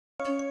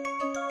Hello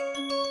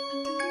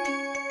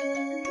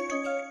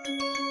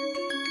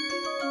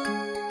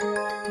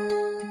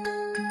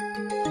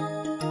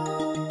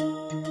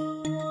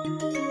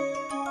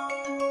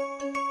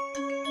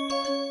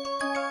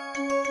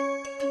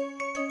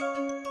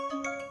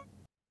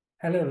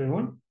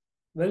everyone.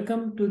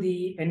 Welcome to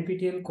the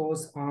NPTEL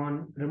course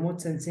on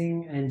remote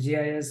sensing and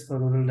GIS for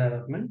rural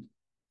development.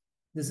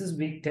 This is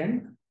week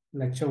 10,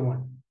 lecture 1.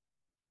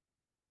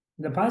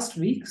 In the past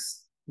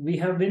weeks, we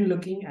have been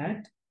looking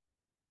at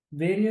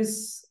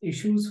various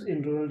issues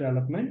in rural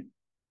development,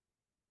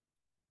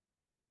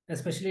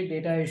 especially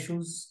data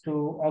issues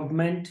to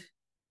augment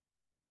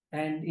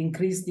and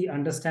increase the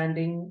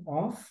understanding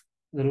of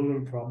the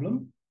rural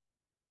problem.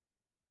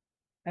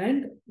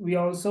 And we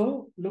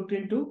also looked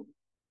into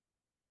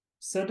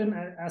certain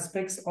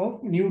aspects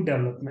of new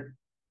development.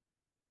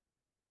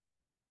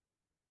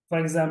 For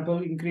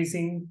example,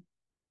 increasing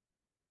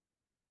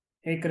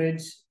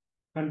acreage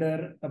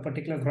under a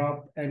particular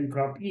crop and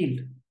crop yield.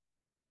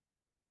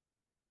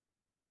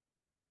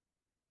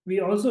 We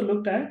also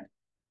looked at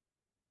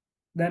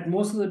that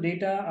most of the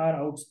data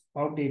are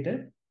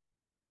outdated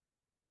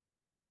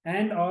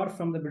and are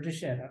from the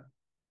British era.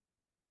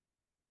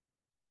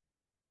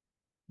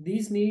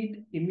 These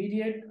need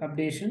immediate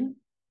updation.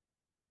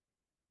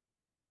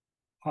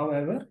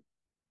 However,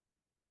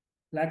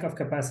 lack of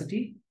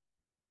capacity,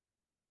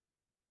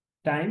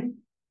 time,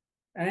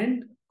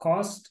 and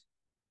cost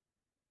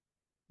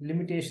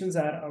limitations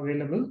are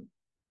available,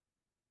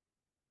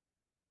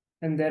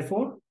 and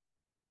therefore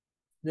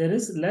there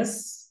is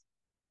less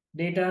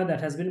data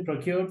that has been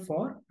procured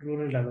for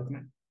rural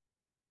development.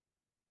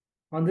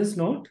 On this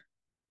note,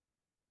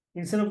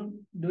 instead of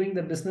doing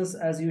the business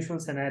as usual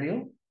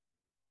scenario,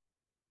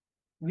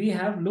 we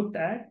have looked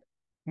at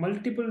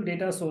multiple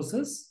data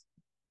sources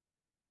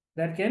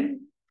that can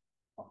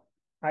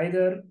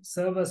either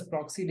serve as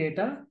proxy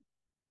data,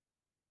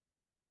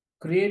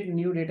 create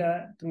new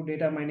data through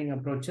data mining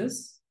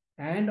approaches,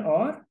 and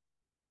or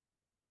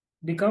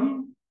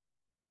become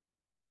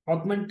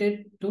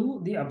augmented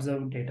to the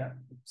observed data.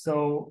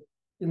 So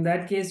in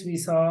that case, we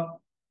saw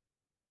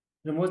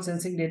remote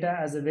sensing data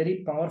as a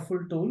very powerful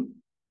tool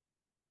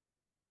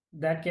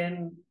that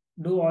can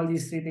do all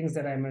these three things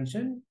that I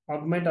mentioned: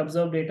 augment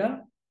observed data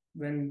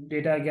when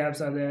data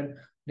gaps are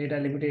there, data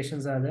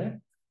limitations are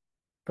there,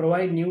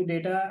 provide new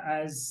data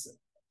as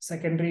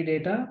secondary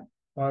data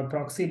or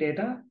proxy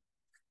data,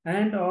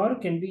 and or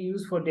can be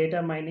used for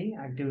data mining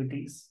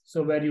activities,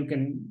 so where you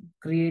can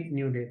create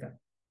new data.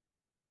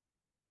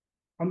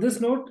 On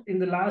this note, in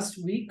the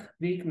last week,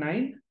 week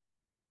 9,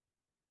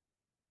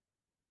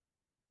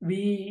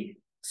 we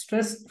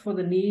stressed for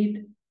the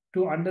need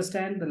to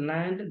understand the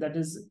land that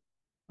is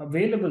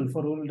available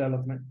for rural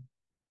development.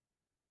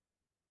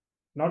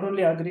 Not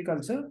only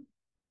agriculture,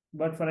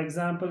 but for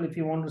example, if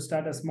you want to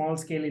start a small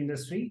scale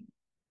industry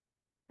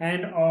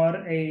and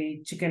or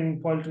a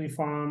chicken poultry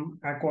farm,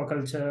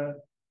 aquaculture,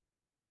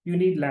 you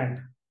need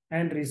land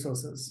and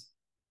resources.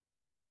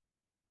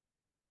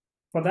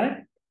 For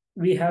that,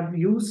 we have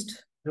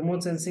used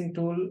remote sensing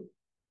tool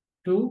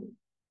to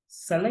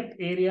select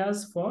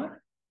areas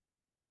for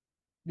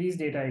these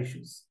data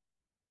issues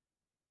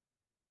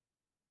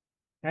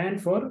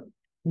and for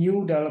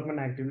new development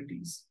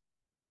activities.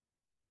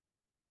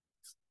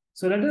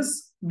 So let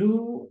us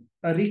do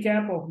a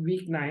recap of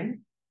week 9,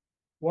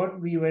 what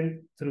we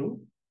went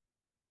through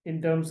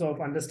in terms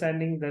of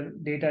understanding the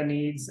data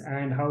needs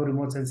and how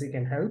remote sensing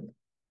can help.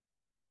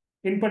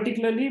 In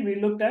particularly, we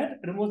looked at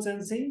remote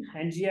sensing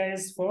and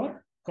GIS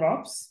for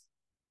crops,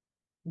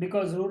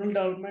 because rural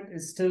development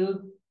is still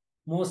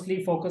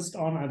mostly focused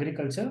on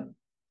agriculture.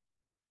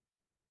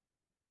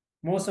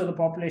 Most of the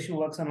population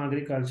works on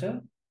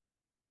agriculture.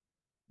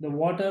 The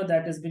water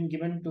that has been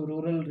given to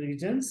rural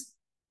regions,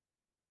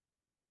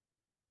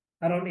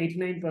 around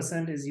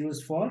 89% is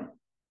used for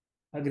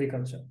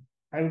agriculture.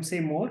 I would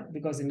say more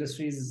because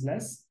industries is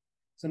less.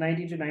 So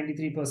 90 to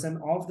 93%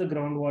 of the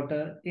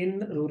groundwater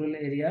in rural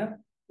area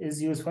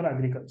is used for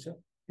agriculture,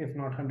 if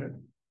not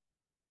 100.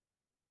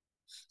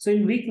 So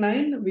in week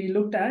 9, we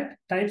looked at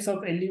types of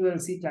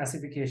LULC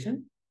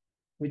classification,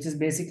 which is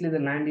basically the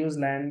land use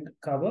land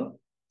cover.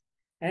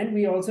 And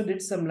we also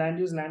did some land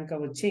use land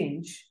cover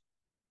change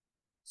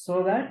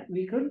so that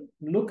we could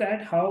look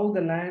at how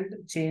the land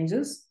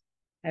changes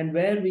and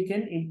where we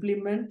can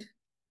implement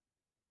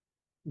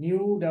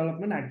new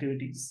development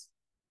activities.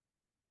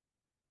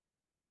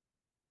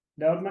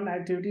 Development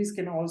activities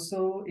can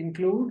also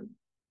include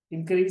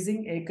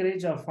increasing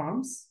acreage of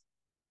farms,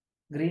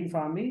 green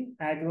farming,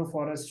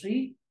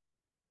 agroforestry,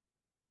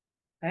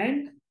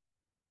 and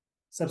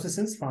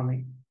subsistence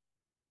farming.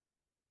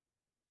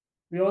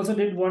 We also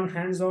did one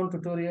hands-on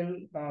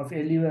tutorial of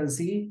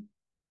LULC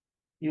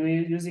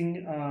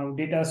using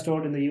data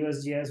stored in the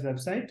USGS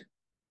website.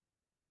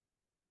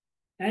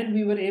 And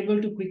we were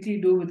able to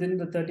quickly do within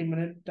the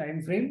 30-minute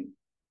time frame.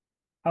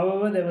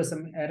 However, there were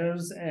some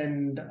errors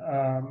and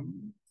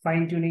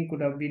fine-tuning could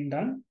have been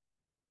done.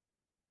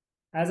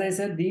 As I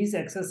said, these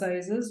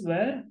exercises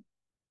were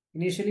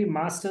initially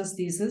master's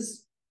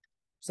thesis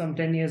some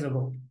 10 years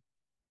ago.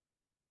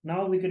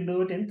 Now we can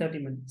do it in 30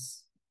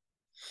 minutes.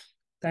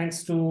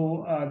 Thanks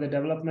to the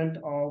development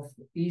of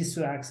ease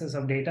to access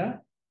of data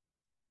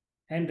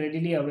and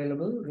readily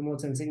available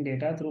remote sensing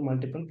data through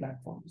multiple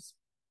platforms.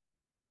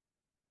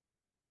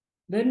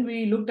 Then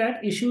we looked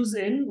at issues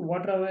in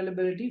water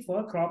availability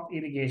for crop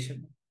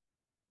irrigation.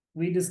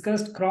 We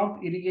discussed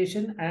crop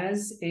irrigation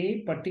as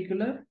a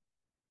particular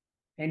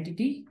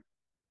entity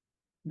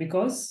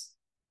because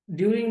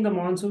during the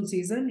monsoon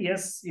season,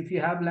 yes, if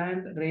you have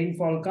land,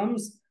 rainfall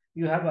comes,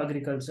 you have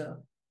agriculture.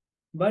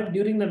 But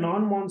during the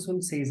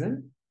non-monsoon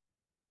season,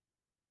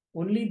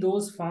 only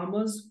those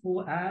farmers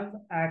who have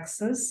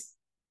access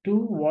to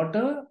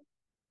water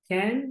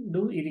can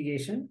do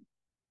irrigation,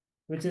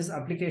 which is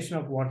application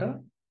of water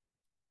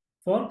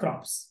for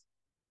crops.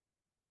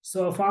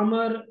 So a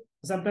farmer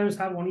sometimes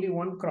have only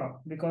one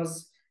crop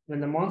because when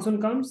the monsoon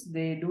comes,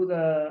 they do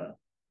the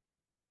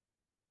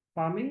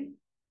farming,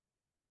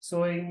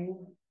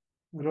 sowing,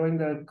 growing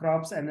the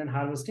crops, and then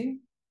harvesting.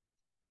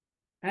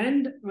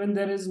 And when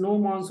there is no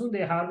monsoon,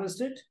 they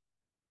harvest it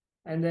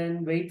and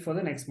then wait for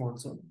the next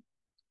monsoon.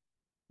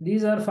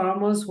 These are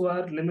farmers who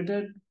are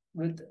limited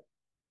with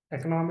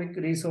economic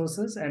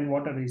resources and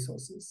water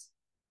resources.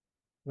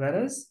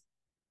 Whereas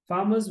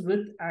farmers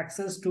with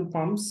access to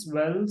pumps,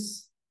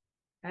 wells,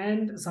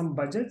 and some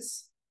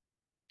budgets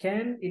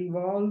can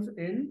involve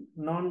in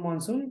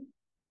non-monsoon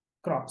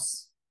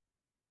crops.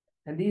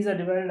 And these are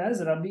divided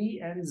as Rabi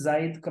and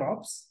Zaid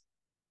crops.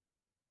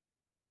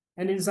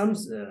 And in some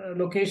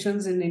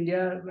locations in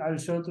India, I'll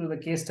show through the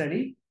case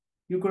study,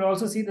 you could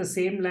also see the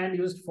same land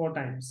used 4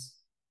 times.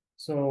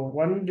 So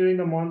one during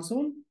the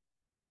monsoon,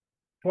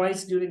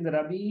 twice during the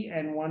Rabi,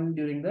 and one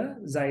during the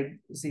Zaid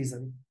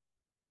season.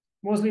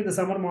 Mostly the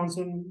summer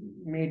monsoon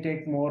may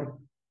take more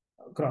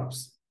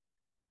crops.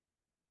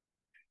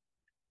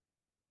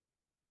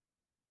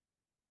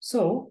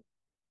 So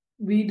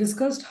we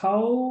discussed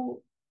how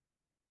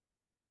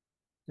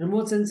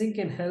remote sensing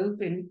can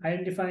help in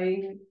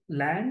identifying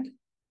land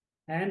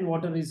and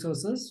water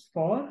resources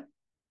for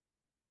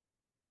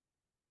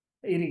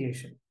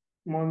irrigation.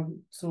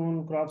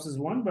 Monsoon crops is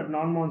one, but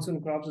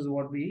non-monsoon crops is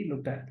what we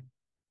looked at.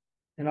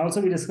 And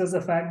also we discussed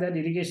the fact that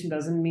irrigation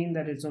doesn't mean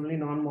that it's only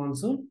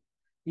non-monsoon.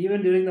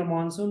 Even during the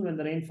monsoon, when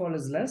the rainfall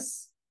is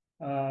less,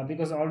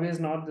 because always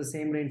not the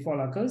same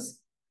rainfall occurs,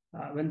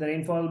 when the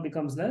rainfall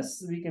becomes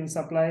less, we can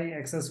supply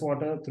excess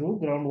water through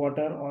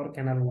groundwater or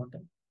canal water.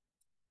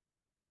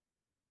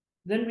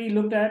 Then we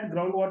looked at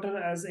groundwater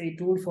as a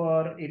tool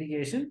for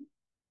irrigation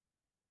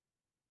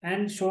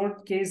and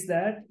showcased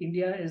that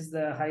India is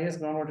the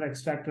highest groundwater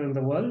extractor in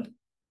the world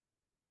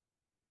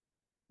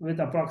with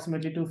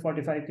approximately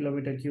 245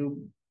 kilometer cube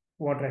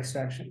water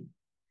extraction.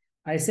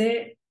 I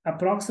say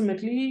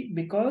approximately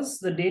because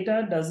the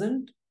data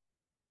doesn't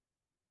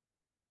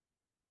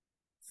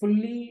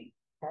fully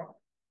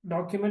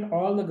document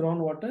all the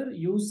groundwater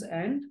use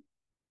and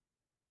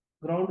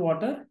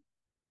groundwater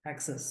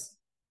access.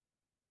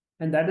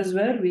 And that is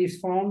where we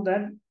found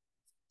that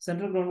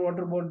Central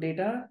Groundwater Board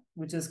data,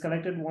 which is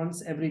collected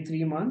once every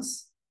 3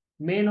 months,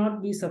 may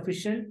not be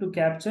sufficient to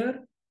capture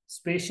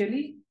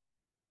spatially,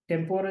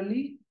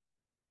 temporally,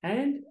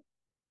 and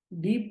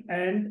deep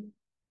and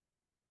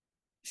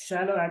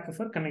shallow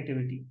aquifer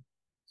connectivity.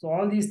 So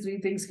all these three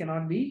things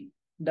cannot be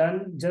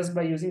done just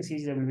by using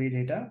CGWB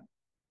data,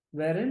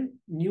 wherein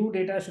new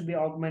data should be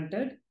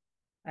augmented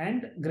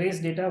and GRACE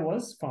data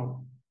was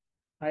found.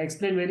 I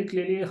explained very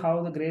clearly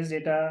how the GRACE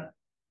data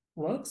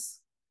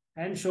works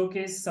and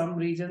showcase some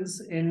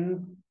regions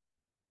in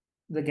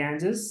the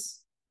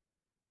Ganges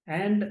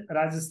and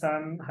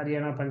Rajasthan,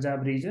 Haryana,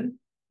 Punjab region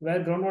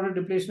where groundwater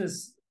depletion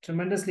is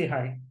tremendously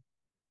high.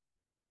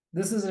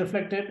 This is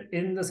reflected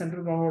in the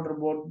Central Groundwater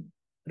Board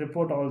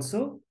report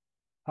also.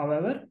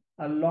 However,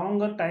 a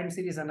longer time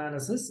series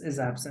analysis is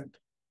absent.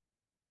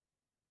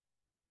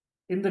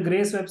 In the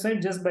GRACE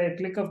website, just by a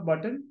click of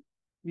button,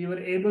 we were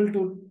able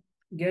to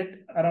get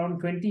around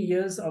 20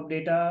 years of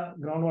data,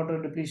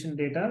 groundwater depletion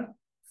data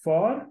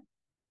for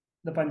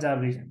the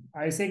Punjab region.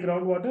 I say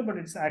groundwater, but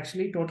it's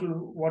actually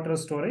total water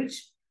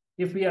storage.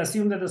 If we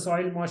assume that the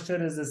soil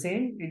moisture is the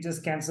same, it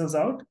just cancels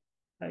out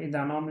in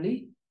the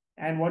anomaly.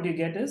 And what you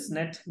get is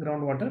net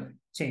groundwater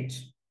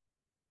change.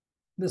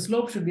 The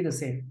slope should be the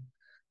same.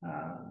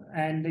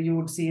 And you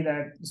would see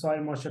that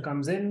soil moisture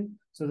comes in.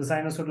 So the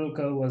sinusoidal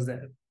curve was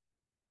there.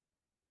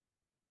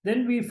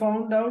 Then we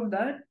found out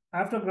that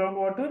after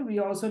groundwater, we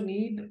also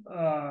need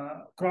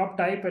crop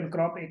type and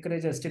crop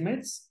acreage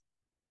estimates.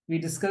 We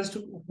discussed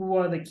who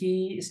are the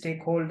key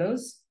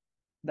stakeholders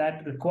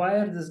that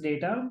require this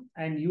data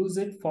and use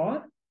it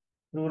for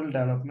rural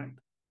development.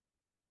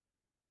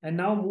 And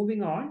now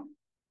moving on,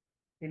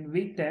 in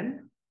week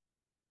 10,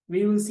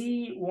 we will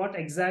see what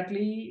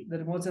exactly the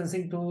remote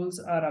sensing tools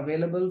are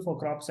available for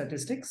crop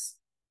statistics,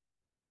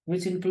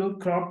 which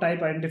include crop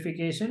type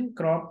identification,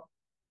 crop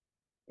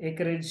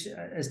acreage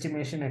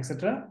estimation,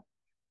 etc.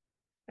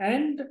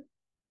 And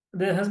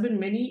there has been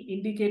many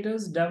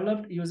indicators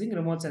developed using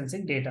remote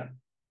sensing data.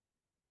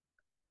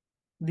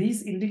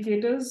 These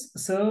indicators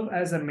serve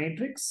as a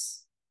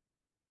matrix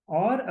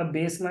or a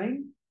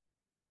baseline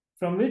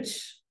from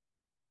which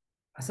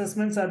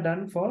assessments are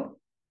done for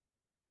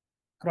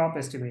crop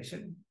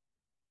estimation.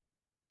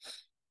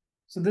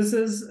 So this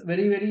is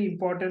very, very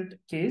important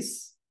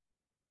case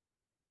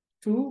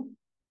to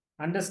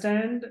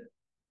understand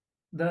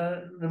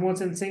the remote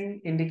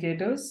sensing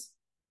indicators,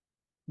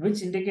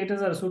 which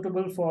indicators are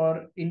suitable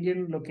for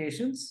Indian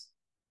locations,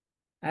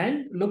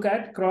 and look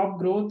at crop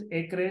growth,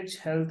 acreage,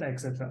 health,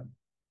 etc.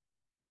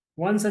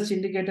 One such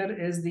indicator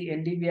is the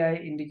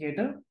NDVI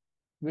indicator,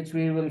 which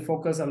we will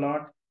focus a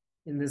lot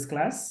in this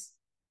class.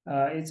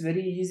 It's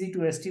very easy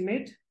to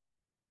estimate,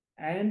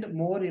 and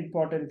more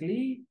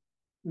importantly,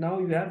 now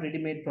you have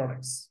ready-made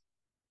products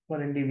for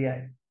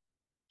NDVI.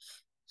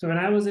 So when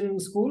I was in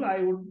school, I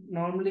would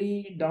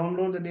normally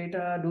download the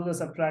data, do the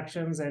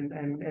subtractions,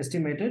 and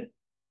estimate it.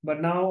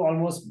 But now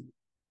almost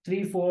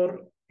 3-4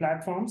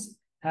 platforms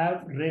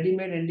have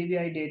ready-made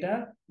NDVI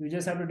data. You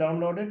just have to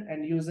download it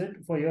and use it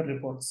for your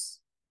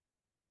reports.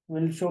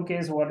 We'll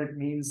showcase what it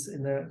means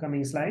in the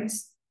coming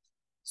slides.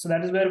 So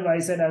that is where I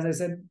said, as I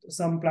said,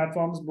 some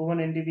platforms, Bhuvan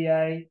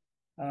NDVI,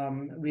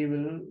 we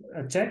will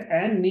check,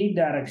 and need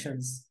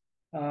directions.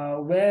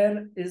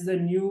 Where is the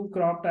new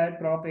crop type,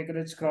 crop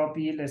acreage, crop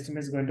yield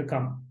estimates going to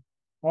come?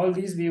 All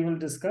these we will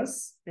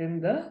discuss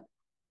in the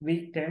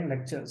week 10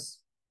 lectures.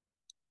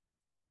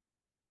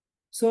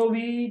 So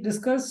we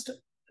discussed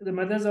the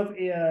methods of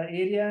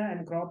area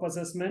and crop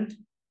assessment,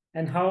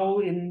 and how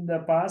in the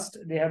past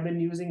they have been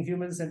using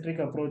human-centric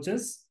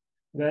approaches,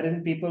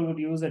 wherein people would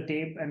use a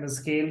tape and a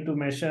scale to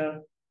measure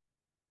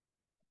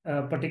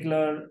a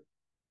particular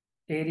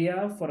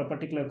area for a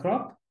particular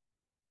crop.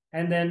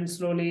 And then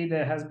slowly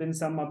there has been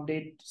some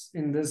updates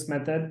in this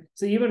method.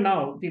 So even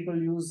now, people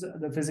use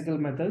the physical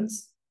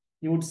methods.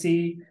 You would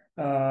see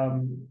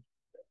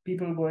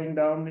people going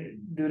down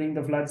during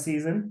the flood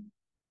season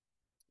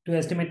to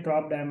estimate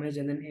crop damage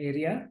and then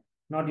area,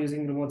 not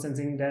using remote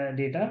sensing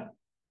data,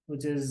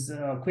 which is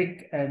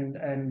quick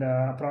and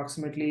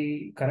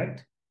approximately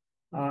correct.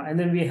 And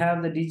then we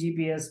have the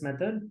DGPS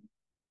method,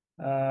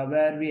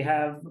 where we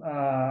have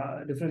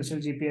differential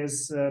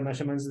GPS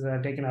measurements that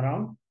are taken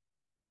around.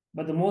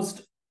 But the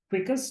most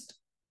quickest,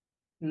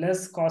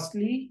 less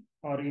costly,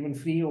 or even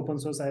free open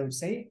source, I would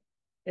say,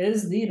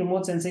 is the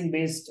remote sensing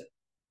based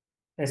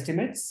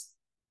estimates.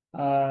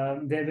 They're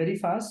very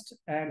fast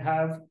and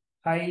have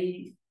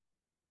high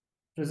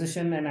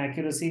precision and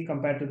accuracy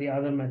compared to the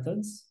other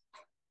methods.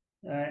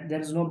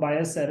 There is no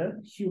bias error,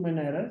 human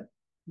error.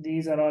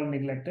 These are all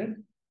neglected.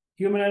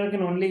 Human error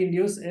can only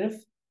induce if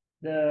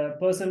the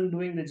person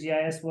doing the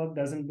GIS work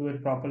doesn't do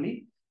it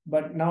properly.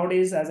 But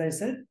nowadays, as I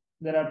said,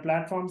 there are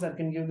platforms that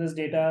can give this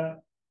data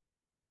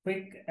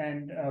quick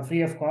and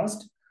free of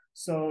cost.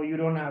 So you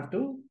don't have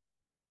to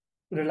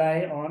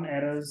rely on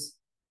errors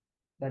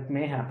that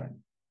may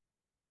happen.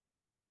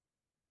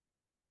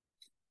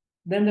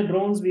 Then the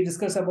drones, we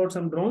discussed about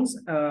some drones.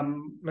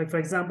 Like for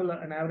example,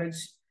 an average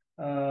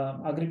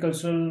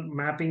agricultural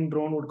mapping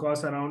drone would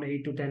cost around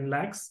 8 to 10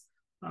 lakhs.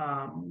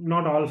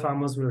 Not all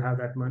farmers will have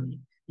that money.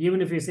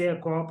 Even if you say a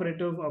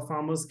cooperative of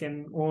farmers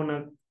can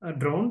own a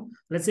drone,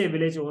 let's say a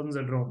village owns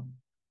a drone,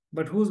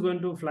 but who's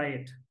going to fly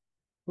it?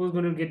 Who's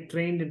going to get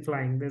trained in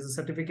flying? There's a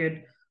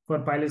certificate for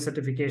pilot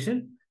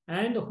certification,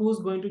 and who's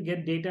going to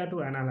get data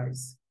to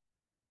analyze?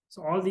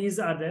 So all these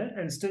are there,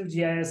 and still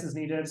GIS is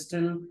needed,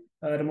 still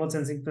remote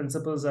sensing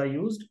principles are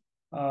used.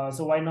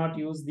 So why not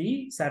use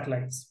the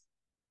satellites?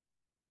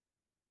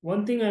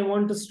 One thing I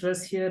want to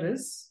stress here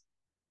is,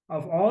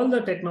 of all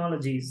the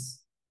technologies,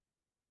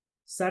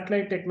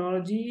 satellite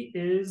technology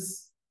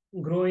is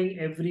growing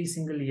every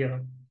single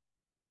year.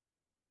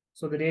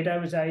 So the data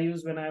which I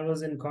used when I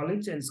was in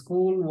college and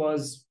school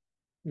was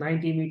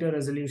 90-meter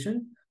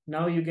resolution.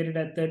 Now you get it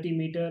at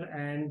 30-meter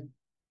and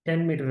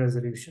 10-meter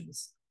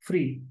resolutions,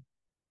 free.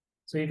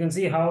 So you can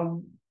see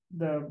how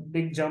the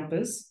big jump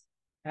is.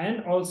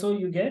 And also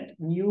you get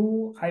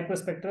new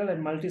hyperspectral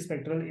and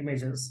multispectral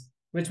images,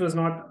 which was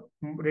not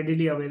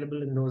readily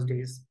available in those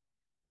days.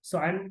 So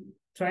I'm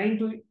trying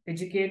to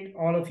educate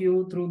all of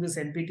you through this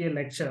NPTEL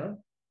lecture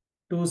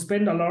to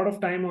spend a lot of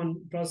time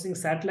on processing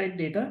satellite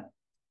data.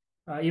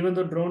 Even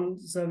though drone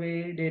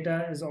survey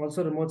data is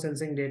also remote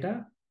sensing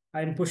data,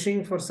 I'm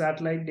pushing for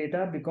satellite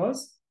data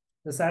because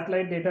the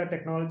satellite data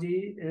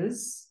technology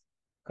is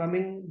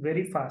coming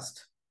very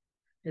fast,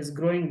 is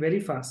growing very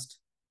fast.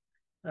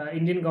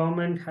 Indian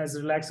government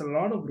has relaxed a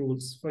lot of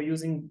rules for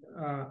using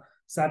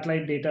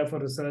satellite data for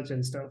research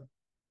and stuff,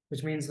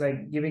 which means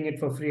like giving it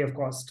for free of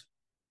cost.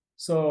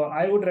 So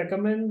I would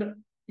recommend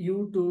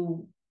you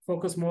to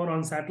focus more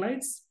on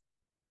satellites.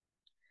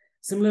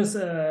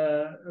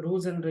 Similar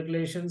rules and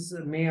regulations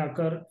may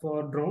occur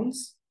for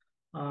drones,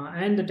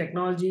 and the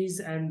technologies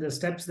and the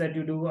steps that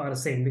you do are the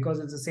same because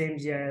it's the same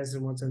GIS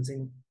remote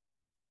sensing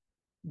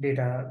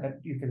data that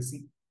you can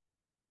see.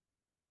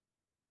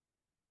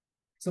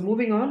 So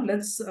moving on,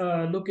 let's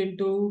look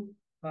into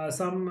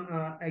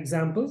some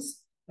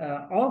examples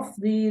of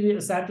the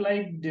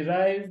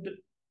satellite-derived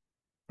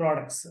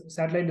products,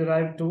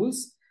 satellite-derived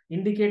tools.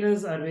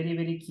 Indicators are very,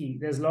 very key.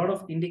 There's a lot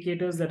of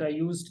indicators that are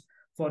used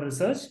for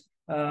research,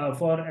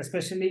 for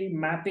especially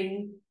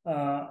mapping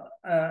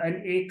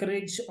an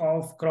acreage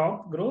of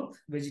crop growth,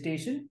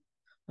 vegetation,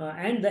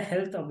 and the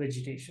health of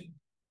vegetation.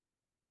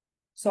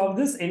 So of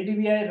this,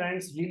 NDVI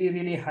ranks really,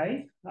 really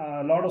high.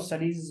 A lot of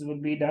studies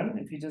would be done.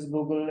 If you just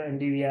Google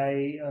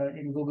NDVI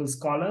in Google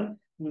Scholar,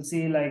 you'll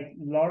see like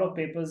a lot of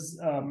papers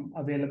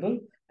available,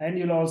 and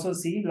you'll also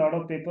see a lot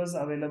of papers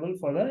available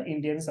for the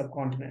Indian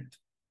subcontinent.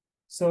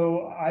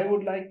 So I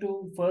would like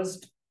to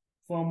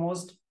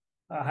foremost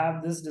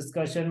have this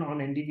discussion on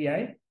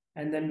NDVI,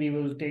 and then we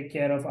will take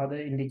care of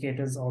other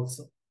indicators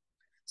also.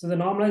 So the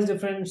normalized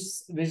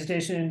difference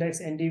vegetation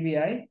index,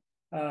 NDVI,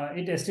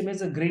 it estimates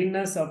the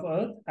greenness of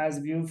Earth as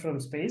viewed from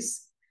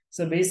space.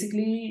 So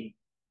basically,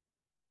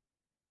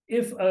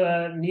 if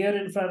a near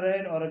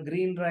infrared or a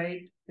green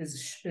light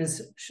is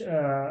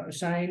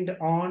shined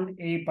on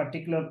a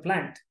particular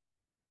plant,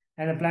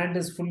 and the plant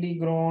is fully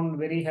grown,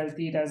 very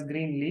healthy, it has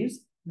green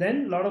leaves,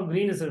 then a lot of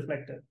green is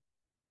reflected.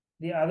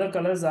 The other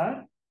colors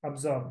are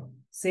absorbed.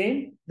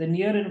 Same, the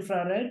near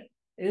infrared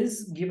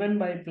is given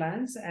by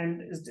plants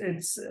and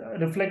it's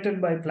reflected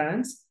by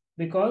plants,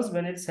 because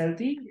when it's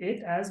healthy,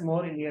 it has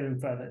more near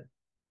infrared.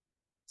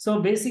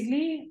 So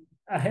basically,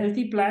 a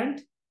healthy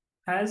plant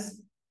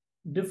has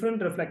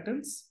different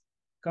reflectance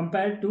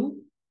compared to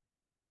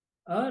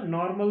a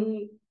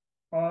normal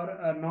or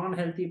a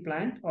non-healthy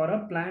plant or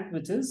a plant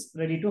which is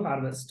ready to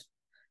harvest.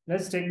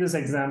 Let's take this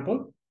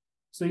example.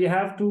 So you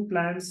have two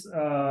plants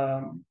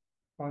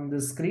on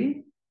the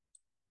screen.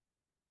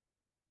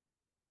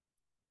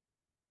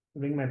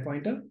 Bring my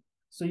pointer.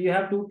 So you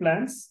have two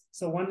plants.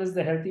 So one is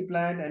the healthy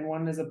plant and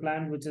one is a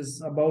plant which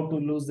is about to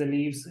lose the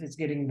leaves. It's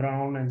getting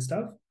brown and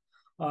stuff.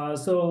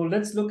 So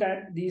let's look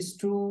at these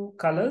two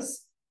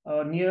colors,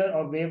 near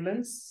or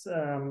wavelengths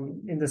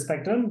in the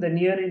spectrum. The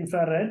near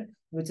infrared,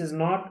 which is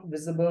not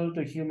visible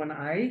to human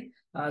eye.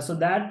 So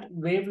that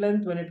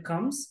wavelength, when it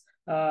comes,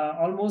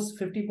 almost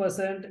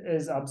 50%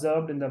 is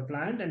observed in the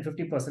plant and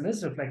 50%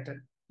 is reflected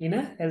in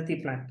a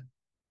healthy plant.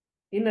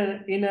 In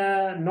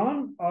a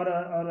non or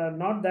a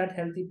not that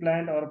healthy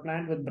plant, or a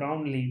plant with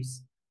brown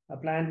leaves, a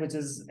plant which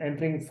is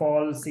entering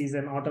fall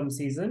season, autumn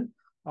season,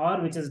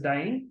 or which is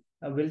dying,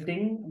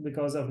 wilting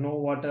because of no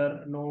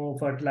water, no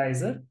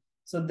fertilizer,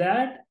 so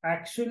that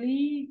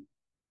actually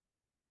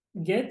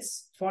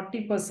gets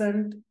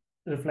 40%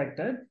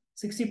 reflected,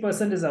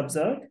 60% is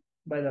observed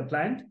by the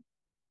plant,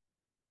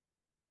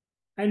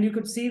 and you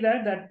could see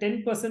that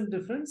 10%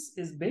 difference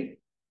is big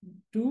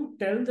to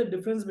tell the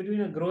difference between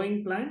a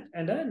growing plant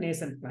and a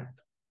nascent plant.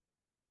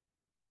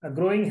 A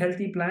growing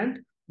healthy plant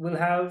will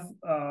have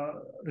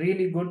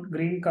really good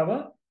green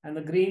cover, and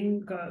the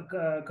green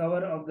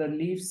cover of the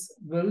leaves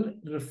will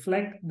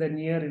reflect the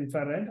near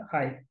infrared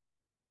high.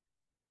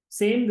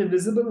 Same, the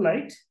visible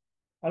light,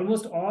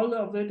 almost all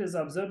of it is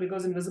observed,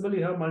 because in visible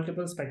you have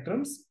multiple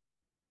spectrums,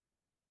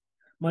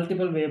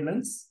 multiple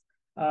wavelengths.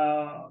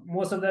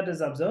 Most of that is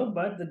observed,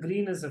 but the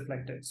green is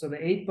reflected. So the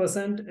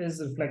 8%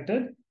 is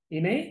reflected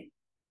in a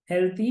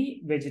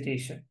healthy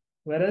vegetation,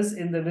 whereas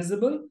in the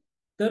visible,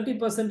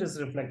 30%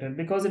 is reflected,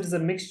 because it is a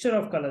mixture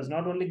of colors.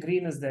 Not only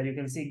green is there, you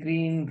can see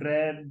green,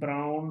 red,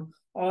 brown,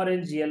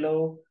 orange,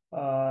 yellow.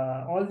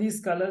 All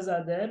these colors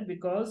are there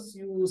because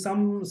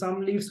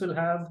some leaves will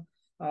have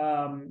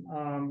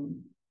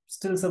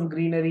still some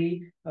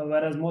greenery,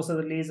 whereas most of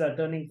the leaves are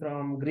turning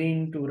from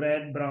green to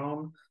red,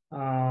 brown,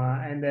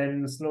 and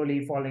then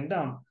slowly falling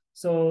down.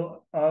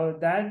 So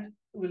that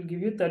will give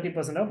you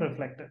 30% of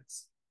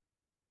reflectance.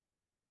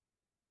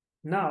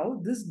 Now,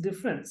 this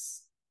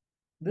difference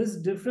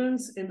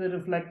in the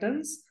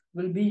reflectance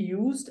will be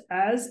used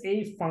as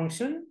a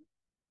function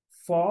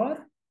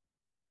for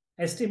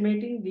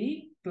estimating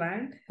the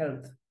plant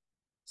health.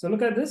 So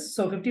look at this.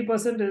 So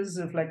 50% is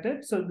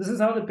reflected. So this is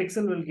how the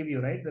pixel will give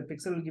you, right? The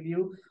pixel will give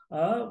you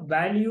a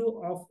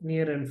value of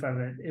near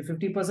infrared. If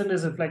 50%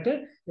 is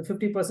reflected, the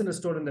 50% is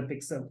stored in the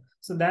pixel.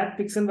 So that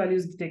pixel value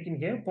is taken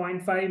here,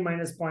 0.5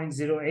 minus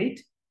 0.08,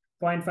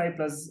 0.5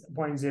 plus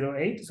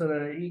 0.08. So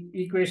the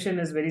equation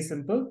is very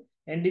simple.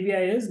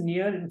 NDVI is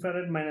near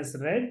infrared minus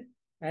red,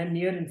 and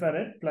near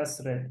infrared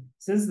plus red.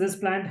 Since this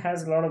plant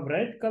has a lot of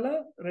red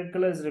color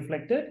is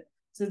reflected.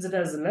 Since it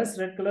has less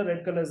red color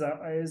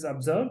is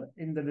observed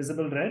in the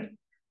visible red.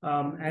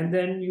 And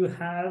then you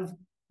have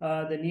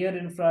the near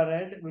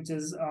infrared, which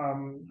is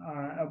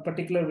a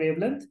particular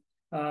wavelength,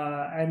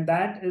 and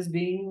that is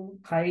being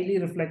highly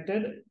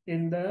reflected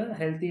in the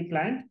healthy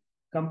plant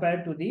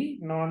compared to the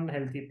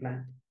non-healthy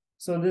plant.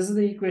 So this is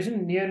the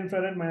equation: near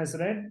infrared minus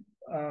red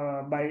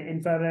by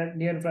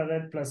near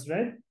infrared plus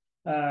red.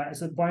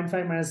 So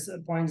 0.5 minus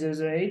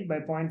 0.008 by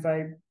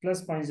 0.5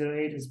 plus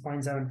 0.08 is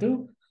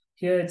 0.72.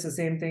 Here it's the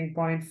same thing,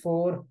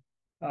 0.4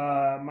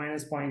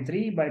 minus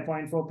 0.3 by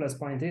 0.4 plus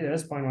 0.3, that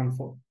is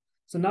 0.14.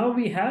 So now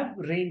we have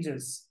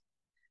ranges.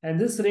 And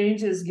this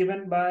range is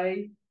given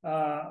by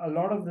a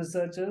lot of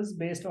researchers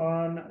based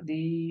on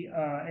the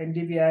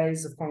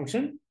NDVI's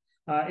function.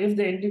 If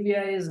the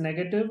NDVI is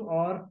negative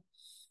or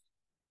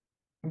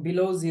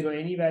below zero,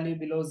 any value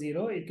below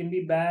zero, it can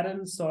be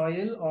barren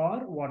soil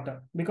or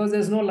water, because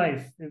there's no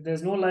life. If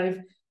there's no life,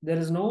 there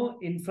is no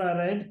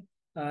infrared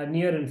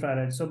near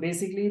infrared. So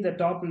basically the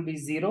top will be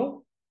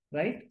 0,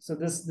 right? So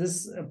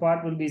this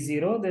part will be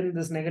 0, then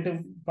this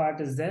negative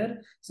part is there.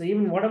 So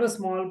even whatever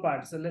small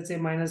part, so let's say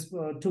minus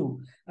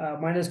 2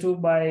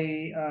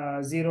 by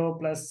 0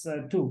 plus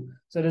 2,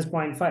 so it is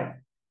 0.5,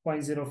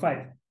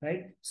 0.05,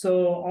 right?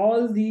 So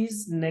all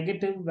these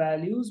negative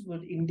values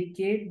would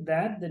indicate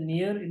that the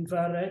near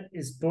infrared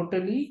is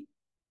totally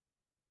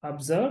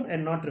observed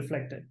and not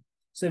reflected.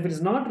 So if it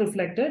is not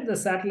reflected, the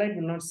satellite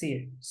will not see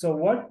it. So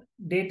what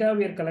data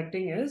we are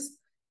collecting is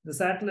the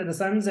satellite, the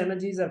sun's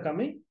energies are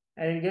coming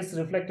and it gets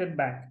reflected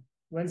back.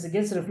 Once it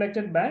gets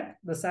reflected back,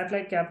 the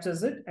satellite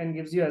captures it and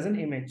gives you as an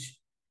image.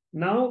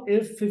 Now,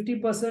 if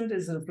 50%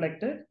 is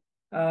reflected,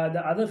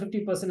 the other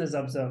 50% is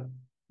observed.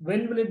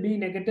 When will it be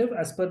negative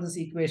as per this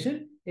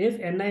equation? If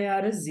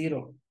NIR is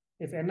 0.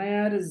 If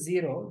NIR is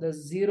 0, the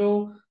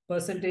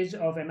 0%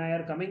 of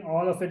NIR coming,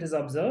 all of it is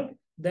observed,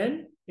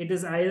 then it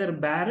is either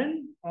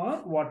barren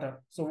or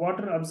water. So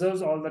water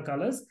observes all the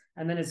colors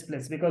and then it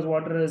splits because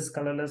water is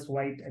colorless,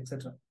 white,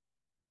 etc.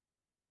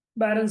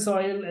 Barren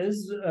soil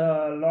is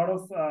a lot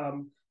of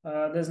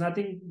there's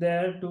nothing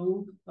there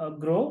to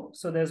grow.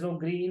 So there's no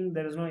green,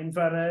 there is no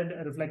infrared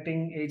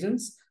reflecting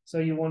agents. So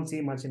you won't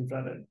see much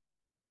infrared.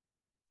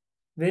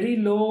 Very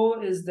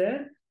low is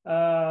there.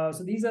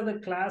 So these are the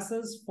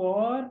classes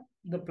for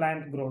the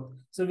plant growth.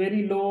 So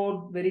very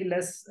low, very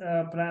less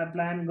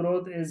plant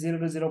growth is 0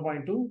 to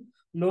 0.2.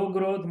 Low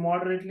growth,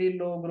 moderately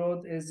low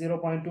growth is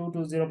 0.2 to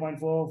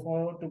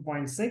 0.44 to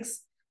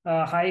 0.6.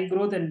 High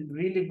growth and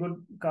really good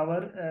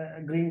cover,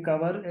 green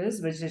cover is,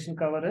 vegetation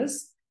cover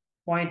is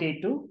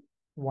 0.8 to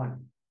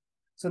 1.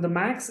 So the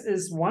max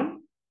is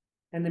 1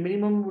 and the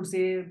minimum would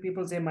say,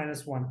 people say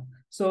 -1.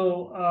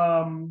 So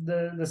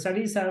the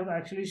studies have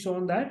actually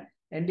shown that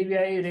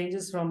NDVI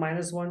ranges from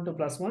 -1 to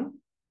 +1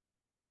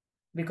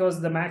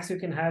 because the max you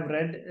can have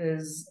red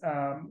is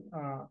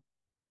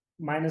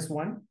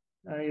 -1.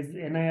 If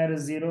NIR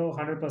is 0,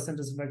 100%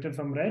 is reflected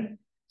from red.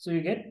 So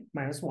you get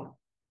 -1.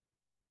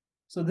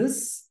 So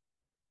this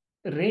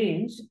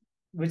range,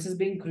 which is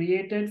being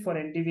created for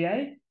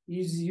NDVI,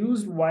 is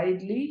used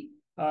widely.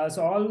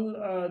 So all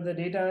the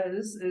data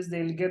is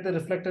they'll get the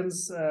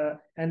reflectance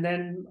and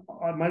then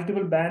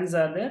multiple bands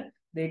are there.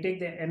 They take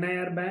the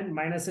NIR band,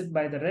 minus it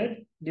by the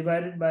red,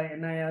 divided by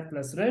NIR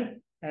plus red,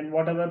 and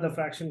whatever the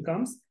fraction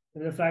comes,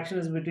 the fraction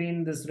is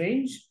between this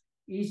range.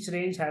 Each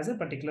range has a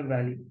particular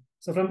value.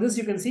 So from this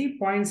you can see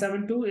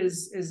 0.72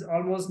 is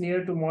almost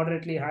near to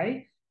moderately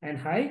high and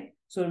high.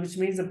 So which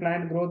means the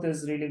plant growth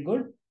is really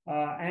good.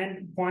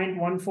 And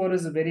 0.14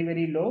 is very,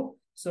 very low.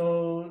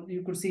 So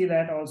you could see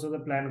that also the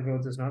plant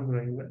growth is not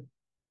growing well.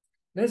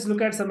 Let's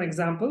look at some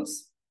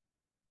examples.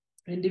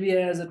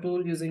 NDVI as a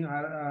tool using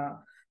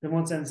our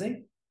remote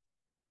sensing.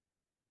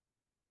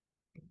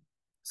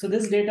 So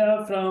this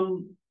data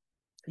from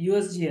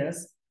USGS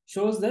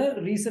shows the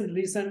recent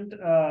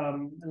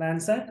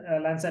Landsat,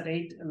 Landsat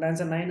 8,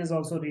 Landsat 9 is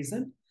also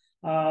recent.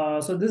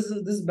 So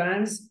this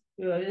bands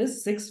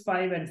is 6,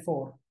 5, and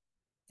 4.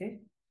 Okay.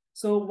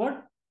 So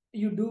what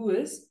you do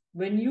is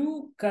when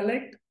you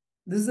collect,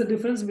 this is the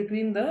difference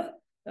between the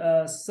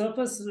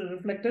surface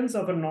reflectance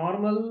of a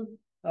normal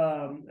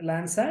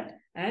Landsat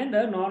and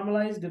a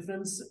normalized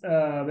difference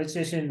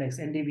vegetation index,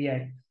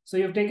 NDVI. So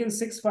you've taken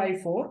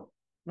 654.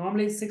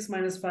 Normally 6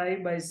 minus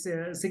 5 by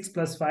 6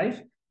 plus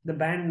 5, the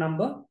band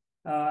number,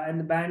 and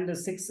the band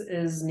 6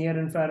 is near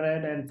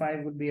infrared and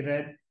 5 would be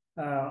red,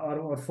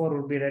 or 4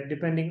 would be red,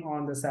 depending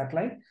on the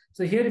satellite.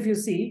 So here if you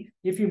see,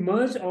 if you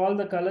merge all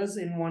the colors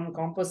in one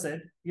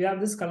composite, you have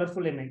this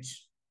colorful image.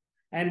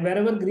 And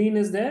wherever green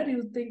is there,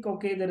 you think,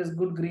 okay, there is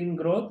good green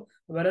growth.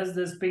 Whereas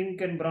this pink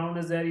and brown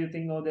is there, you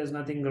think, oh, there's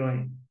nothing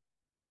growing.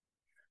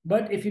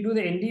 But if you do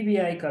the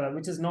NDVI color,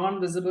 which is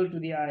non-visible to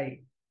the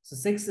eye, so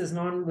 6 is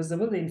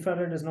non-visible, the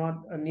infrared is not,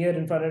 near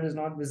infrared is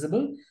not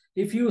visible.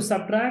 If you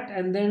subtract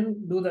and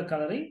then do the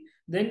coloring,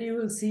 then you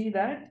will see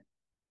that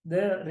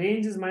the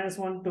range is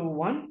 -1 to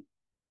 1.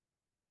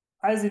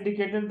 As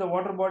indicated, the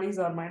water bodies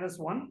are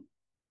 -1.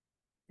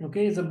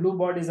 Okay, so blue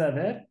bodies are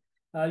there.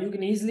 You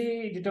can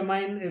easily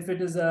determine if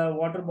it is a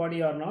water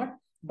body or not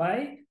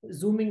by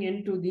zooming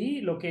into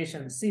the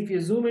locations. See, if you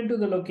zoom into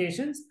the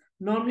locations,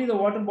 normally the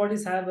water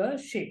bodies have a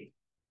shape,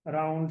 a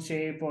round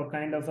shape or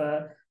kind of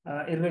a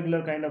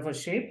irregular kind of a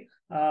shape.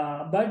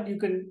 But you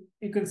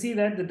can see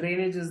that the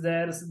drainage is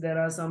there. There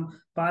are some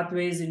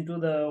pathways into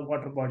the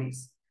water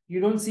bodies. You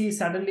don't see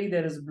suddenly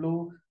there is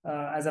blue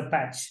as a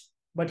patch.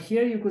 But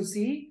here you could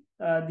see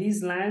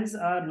these lands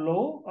are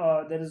low.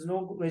 There is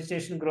no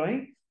vegetation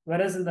growing.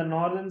 Whereas in the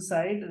northern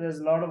side, there's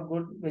a lot of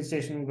good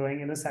vegetation growing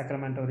in the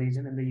Sacramento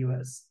region in the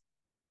US.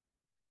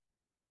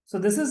 So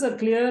this is a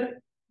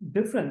clear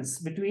difference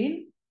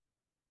between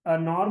a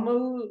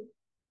normal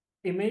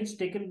image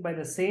taken by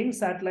the same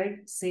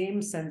satellite,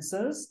 same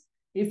sensors.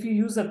 If you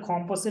use a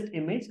composite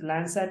image,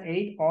 Landsat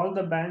 8, all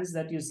the bands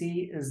that you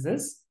see is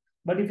this.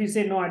 But if you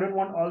say, no, I don't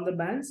want all the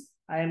bands,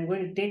 I am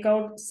going to take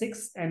out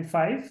 6 and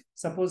 5.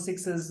 Suppose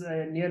 6 is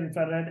near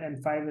infrared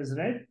and 5 is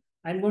red.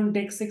 I'm going to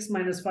take 6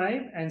 minus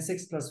 5 and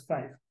 6 plus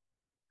 5.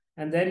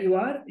 And there you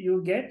are,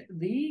 you get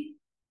the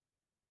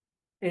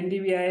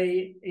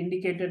NDVI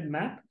indicated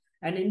map.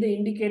 And in the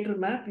indicator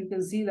map, you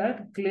can see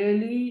that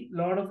clearly a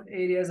lot of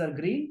areas are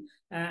green,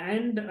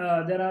 and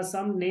there are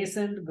some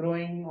nascent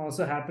growing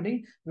also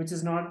happening, which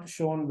is not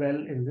shown well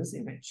in this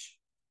image.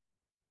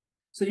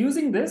 So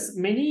using this,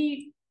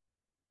 many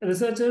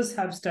researchers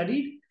have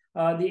studied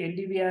the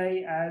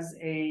NDVI as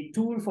a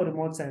tool for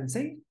remote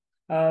sensing.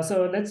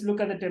 So let's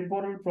look at the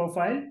temporal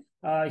profile.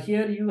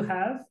 Here you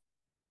have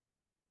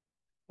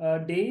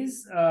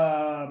days,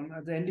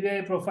 the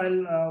NDVI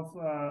profile of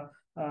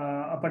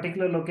a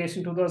particular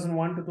location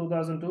 2001 to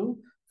 2002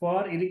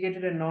 for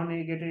irrigated and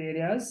non-irrigated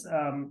areas.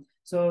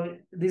 So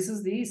this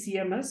is the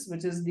CMS,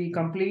 which is the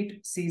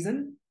complete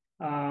season,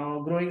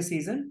 growing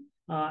season.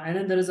 And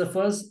then there is a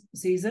first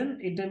season,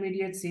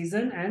 intermediate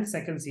season, and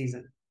second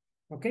season.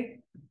 Okay,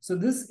 so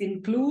this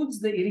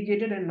includes the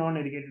irrigated and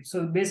non-irrigated.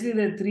 So basically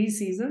there are 3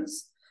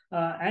 seasons,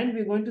 and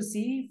we're going to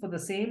see for the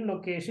same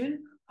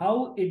location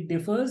how it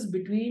differs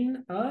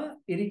between a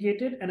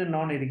irrigated and a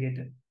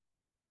non-irrigated.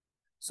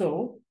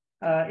 So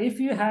if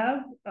you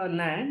have a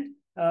land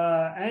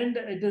and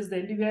it is the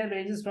NDVI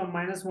ranges from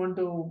 -1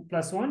 to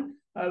 +1,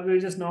 we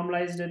just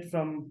normalized it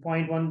from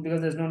 0.1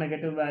 because there's no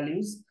negative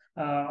values.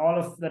 All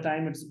of the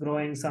time it's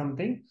growing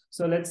something.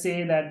 So let's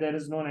say that there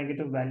is no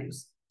negative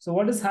values. So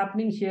what is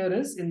happening here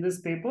is, in this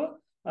paper,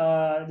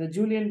 the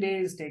Julian day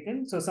is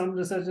taken. So some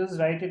researchers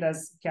write it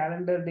as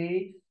calendar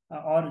day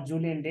or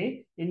Julian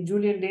day. In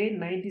Julian day,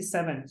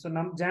 97. So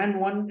Jan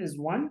 1 is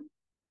 1.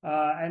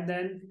 And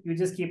then you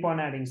just keep on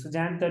adding. So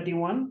Jan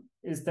 31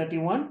 is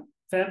 31.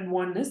 Feb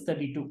 1 is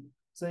 32.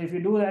 So if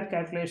you do that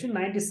calculation,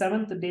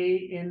 97th day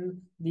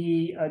in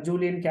the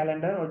Julian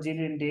calendar or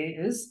Julian day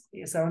is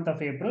 7th of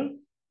April.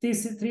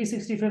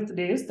 365th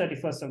day is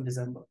 31st of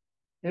December.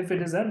 If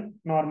it is a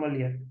normal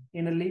year.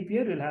 In a leap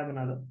year, you'll have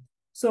another.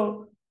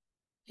 So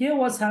here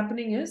what's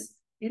happening is,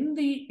 in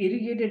the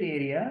irrigated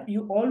area,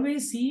 you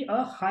always see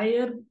a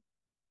higher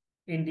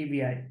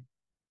NDVI,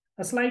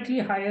 a slightly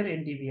higher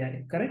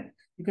NDVI, correct?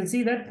 You can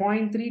see that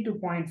 0.3 to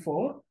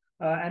 0.4,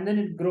 and then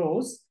it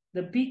grows.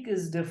 The peak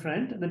is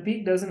different. The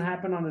peak doesn't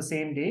happen on the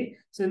same day.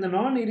 So in the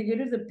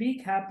non-irrigated, the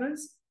peak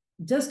happens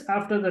just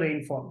after the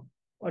rainfall.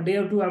 A day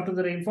or two after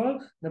the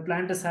rainfall, the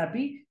plant is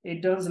happy.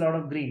 It turns a lot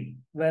of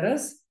green.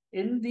 Whereas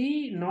in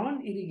the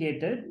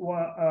non-irrigated,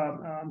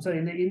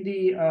 in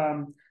the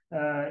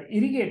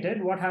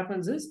irrigated, what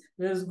happens is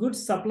there's good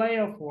supply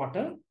of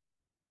water.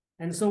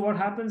 And so what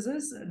happens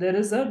is there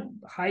is a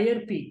higher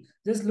peak.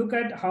 Just look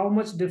at how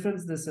much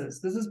difference this is.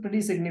 This is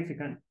pretty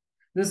significant.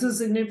 This is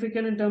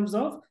significant in terms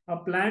of a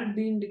plant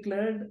being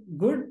declared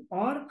good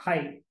or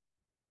high.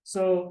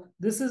 So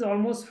this is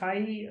almost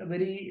high,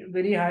 very,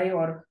 very high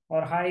or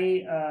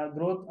high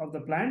growth of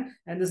the plant.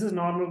 And this is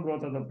normal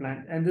growth of the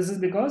plant. And this is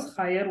because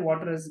higher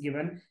water is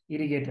given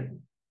irrigated.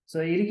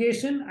 So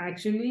irrigation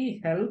actually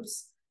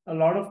helps a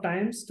lot of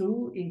times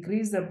to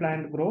increase the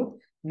plant growth.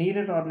 Need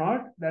it or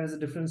not, that is a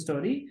different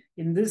story.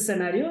 In this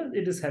scenario,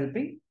 it is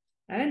helping.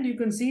 And you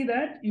can see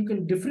that you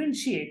can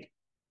differentiate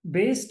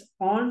based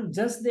on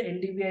just the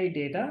NDVI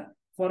data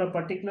for a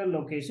particular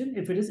location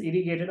if it is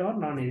irrigated or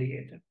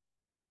non-irrigated.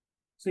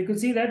 So you can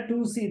see that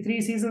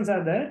 3 seasons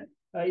are there.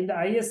 In the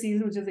IS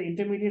season, which is the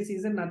intermediate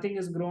season, nothing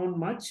is grown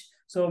much.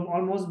 So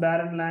almost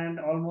barren land,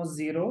 almost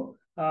zero.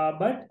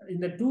 But in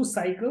the 2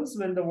 cycles,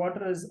 when the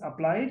water is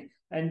applied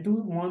and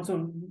 2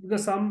 monsoon,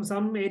 because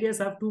some areas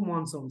have 2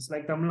 monsoons,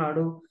 like Tamil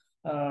Nadu,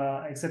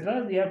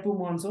 etc. They have 2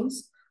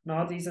 monsoons,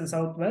 northeast and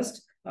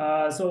southwest.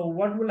 So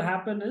what will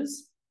happen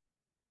is,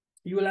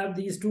 you will have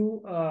these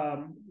 2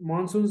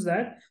 monsoons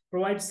that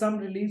provide some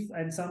relief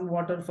and some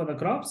water for the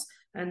crops,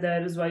 and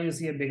that is why you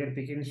see a bigger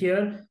peak. And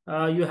here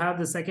you have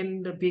the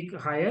second peak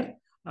higher.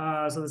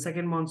 So the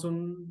second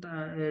monsoon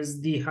is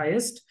the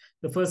highest.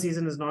 The first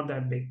season is not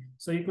that big.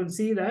 So you can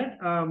see that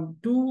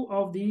 2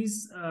 of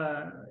these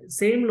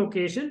same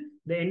location,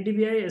 the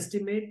NDVI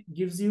estimate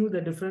gives you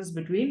the difference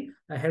between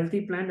a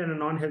healthy plant and a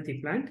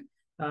non-healthy plant.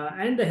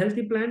 And the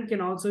healthy plant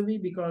can also be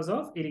because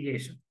of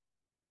irrigation.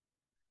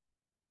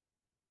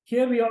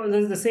 Here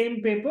there's the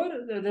same paper.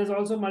 There's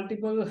also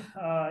multiple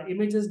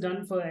images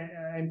done for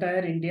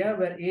entire India,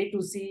 where A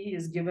to C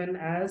is given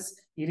as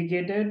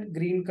irrigated,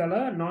 green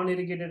color,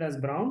 non-irrigated as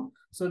brown.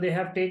 So they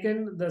have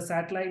taken the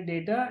satellite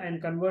data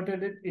and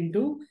converted it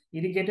into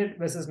irrigated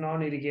versus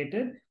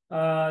non-irrigated.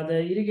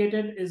 The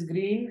irrigated is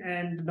green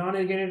and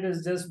non-irrigated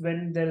is just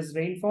when there is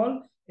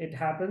rainfall, it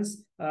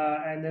happens,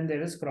 and then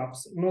there is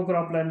crops. No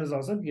cropland is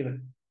also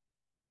given.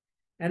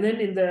 And then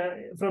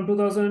from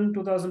 2000,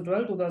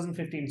 2012,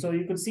 2015. So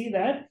you could see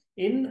that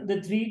in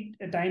the 3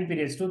 time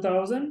periods,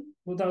 2000,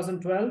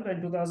 2012,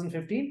 and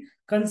 2015,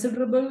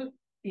 considerable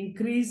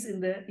increase in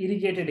the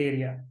irrigated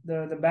area.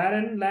 The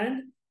barren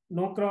land,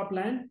 no crop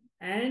land,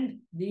 and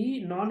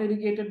the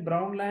non-irrigated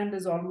brown land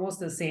is almost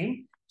the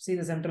same. See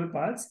the central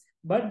parts.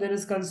 But there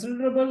is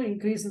considerable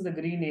increase in the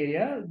green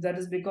area. That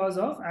is because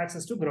of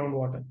access to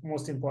groundwater,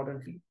 most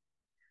importantly.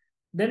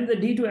 Then the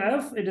D to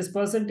F, it is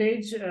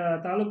percentage,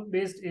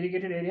 taluk-based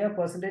irrigated area,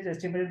 percentage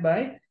estimated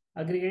by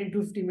aggregating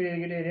 250 meter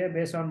irrigated area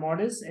based on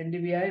MODIS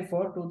NDVI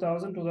for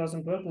 2000,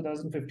 2012,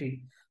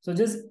 2015. So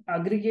just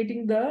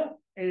aggregating the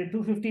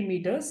 250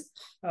 meters,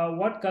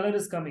 what color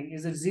is coming?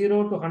 Is it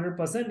 0 to 100%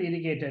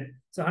 irrigated?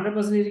 So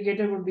 100%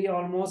 irrigated would be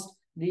almost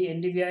the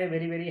NDVI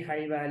very, very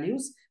high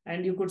values.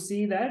 And you could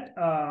see that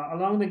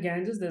along the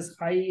Ganges, there's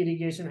high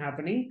irrigation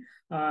happening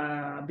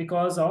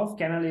because of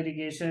canal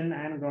irrigation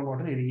and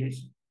groundwater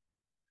irrigation.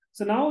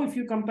 So now if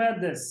you compare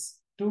this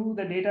to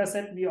the data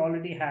set we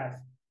already have,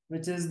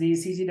 which is the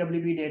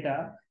CGWB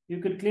data, you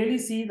could clearly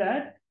see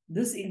that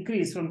this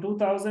increase from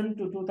 2000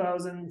 to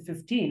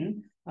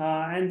 2015,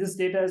 and this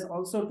data is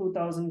also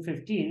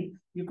 2015,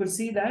 you could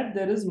see that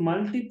there is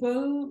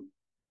multiple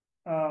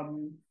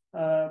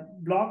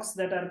blocks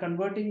that are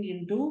converting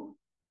into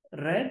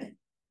red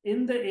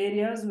in the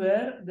areas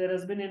where there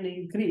has been an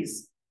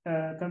increase,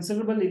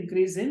 considerable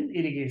increase in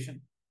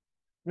irrigation,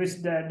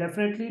 which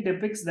definitely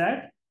depicts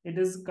that it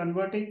is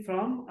converting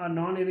from a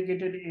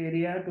non-irrigated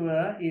area to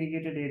a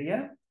irrigated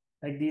area.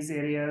 Like these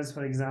areas,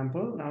 for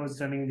example, now it's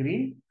turning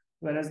green,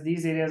 whereas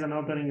these areas are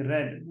now turning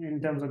red in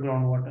terms of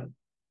groundwater.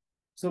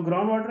 So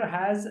groundwater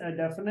has a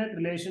definite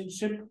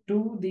relationship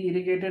to the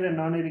irrigated and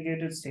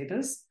non-irrigated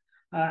status.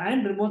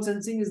 And remote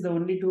sensing is the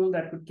only tool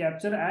that could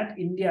capture at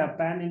India,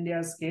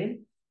 pan-India scale,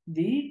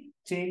 the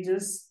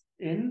changes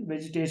in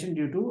vegetation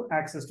due to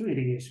access to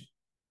irrigation.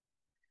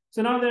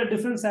 So now there are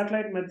different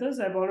satellite methods.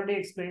 I've already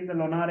explained the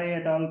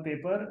Lonare et al.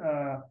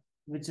 Paper,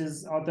 which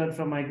is authored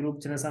from my group,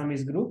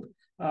 Chinnaswamy's group.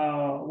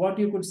 What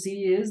you could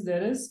see is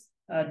there is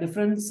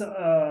different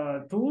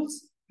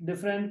tools,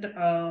 different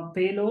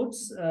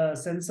payloads,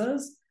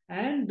 sensors,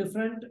 and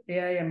different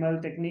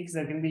AI/ML techniques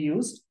that can be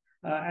used.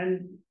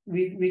 And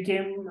we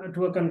came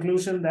to a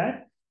conclusion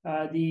that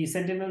the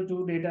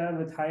Sentinel-2 data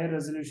with higher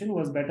resolution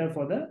was better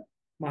for the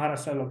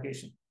Maharashtra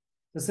location.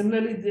 So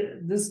similarly,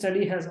 this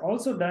study has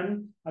also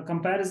done a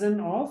comparison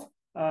of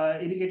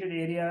irrigated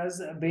areas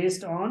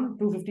based on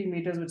 250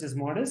 meters, which is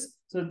MODIS.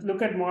 So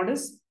look at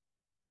MODIS,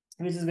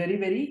 which is very,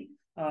 very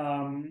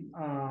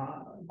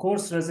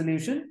coarse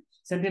resolution.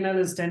 Sentinel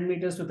is 10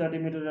 meters to 30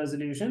 meter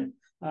resolution.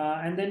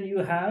 And then you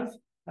have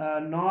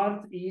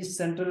north, east,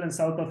 central, and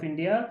south of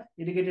India,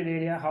 irrigated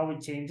area, how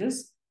it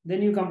changes.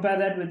 Then you compare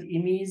that with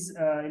IMI's,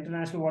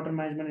 International Water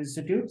Management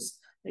Institute's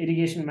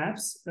irrigation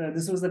maps.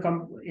 This was the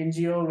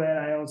NGO where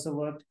I also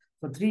worked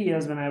for 3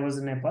 years when I was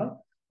in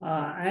Nepal.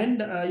 And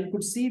you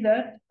could see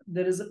that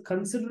there is a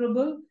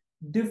considerable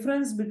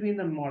difference between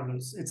the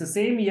models. It's the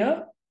same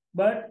year,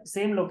 but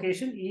same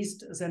location,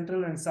 east,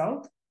 central, and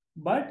south.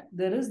 But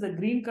there is the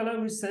green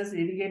color which says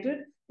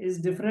irrigated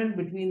is different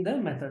between the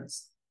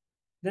methods.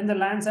 Then the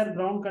Landsat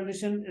ground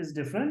condition is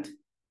different.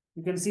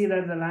 You can see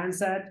that the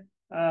Landsat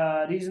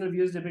regional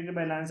views depicted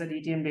by Landsat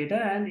ETM data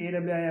and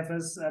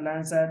AWIFS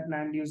Landsat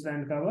land use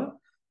land cover.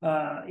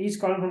 Each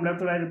column from left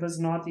to right represents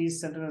north,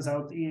 east, central, and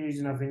south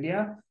region of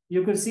India.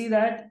 You could see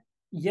that,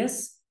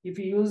 yes, if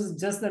you use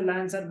just the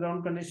Landsat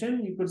ground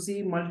condition, you could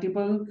see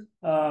multiple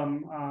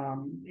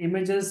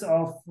images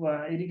of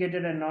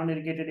irrigated and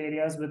non-irrigated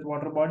areas with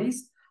water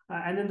bodies.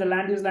 And then the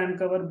land use land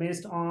cover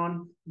based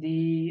on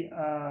the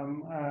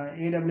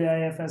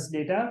AWIFS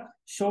data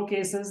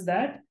showcases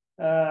that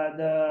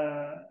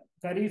the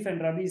Kharif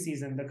and Rabi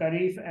season, the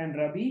Kharif and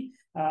Rabi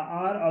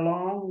are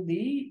along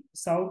the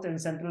south and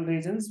central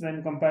regions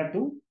when compared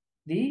to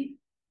the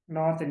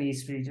north and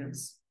east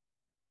regions.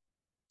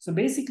 So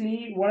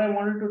basically, what I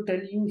wanted to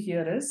tell you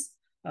here is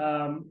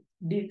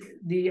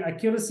the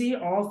accuracy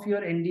of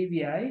your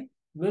NDVI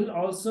will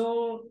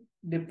also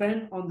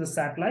depend on the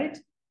satellite,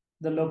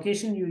 the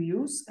location you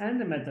use,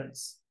 and the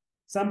methods.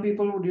 Some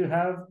people would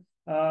have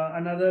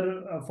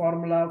another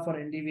formula for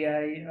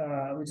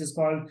NDVI, which is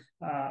called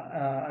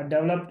a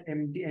developed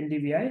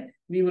NDVI.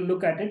 We will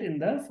look at it in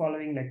the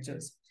following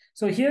lectures.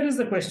 So here is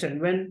the question: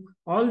 when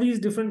all these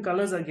different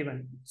colors are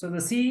given, so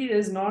the C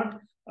is not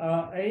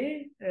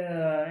a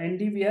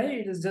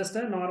NDVI, it is just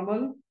a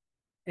normal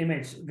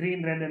image,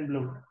 green, red, and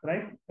blue,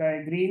 right?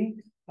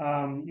 Green,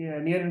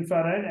 near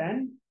infrared,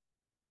 and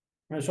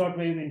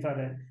shortwave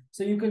infrared.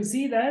 So you can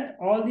see that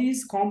all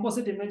these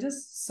composite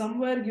images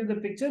somewhere give the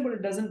picture, but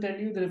it doesn't tell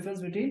you the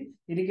difference between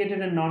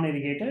irrigated and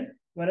non-irrigated,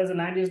 whereas the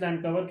land use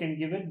land cover can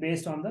give it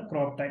based on the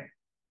crop type.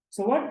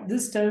 So what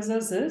this tells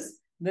us is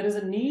there is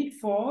a need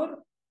for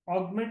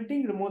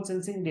augmenting remote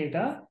sensing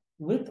data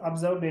with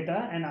observed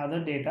data and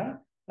other data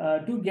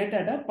to get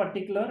at a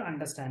particular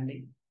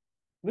understanding,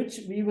 which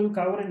we will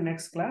cover in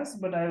next class,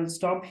 but I will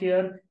stop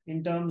here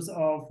in terms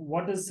of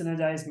what is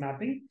synergized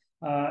mapping.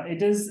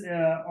 It is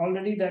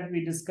already that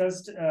we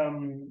discussed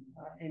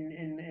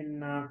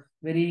in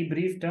very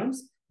brief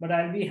terms, but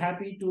I'll be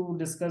happy to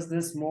discuss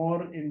this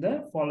more in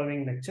the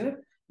following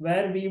lecture,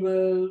 where we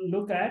will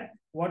look at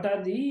what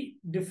are the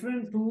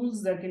different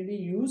tools that can be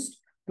used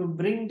to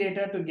bring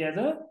data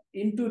together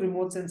into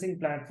remote sensing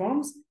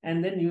platforms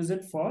and then use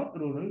it for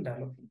rural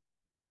development.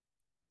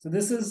 So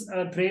this is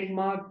a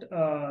trademarked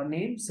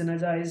name,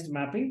 synergized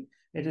mapping.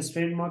 It is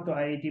trademarked to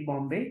IIT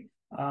Bombay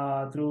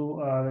through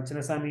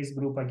Chinnaswamy's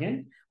group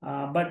again.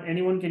 But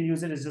anyone can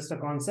use it. It's just a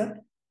concept.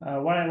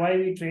 why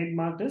we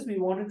trademarked this. We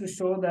wanted to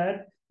show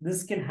that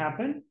this can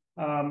happen.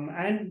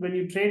 And when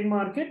you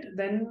trademark it,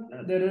 then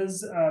there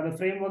is the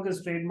framework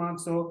is trademarked,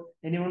 so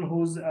anyone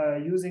who's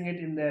using it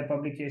in their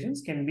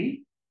publications can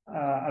be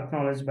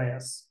acknowledged by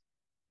us.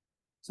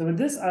 So with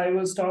this, I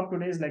will stop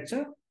today's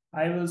lecture.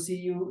 I will see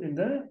you in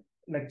the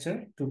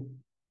lecture 2,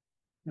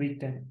 week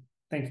 10.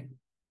 Thank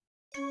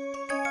you.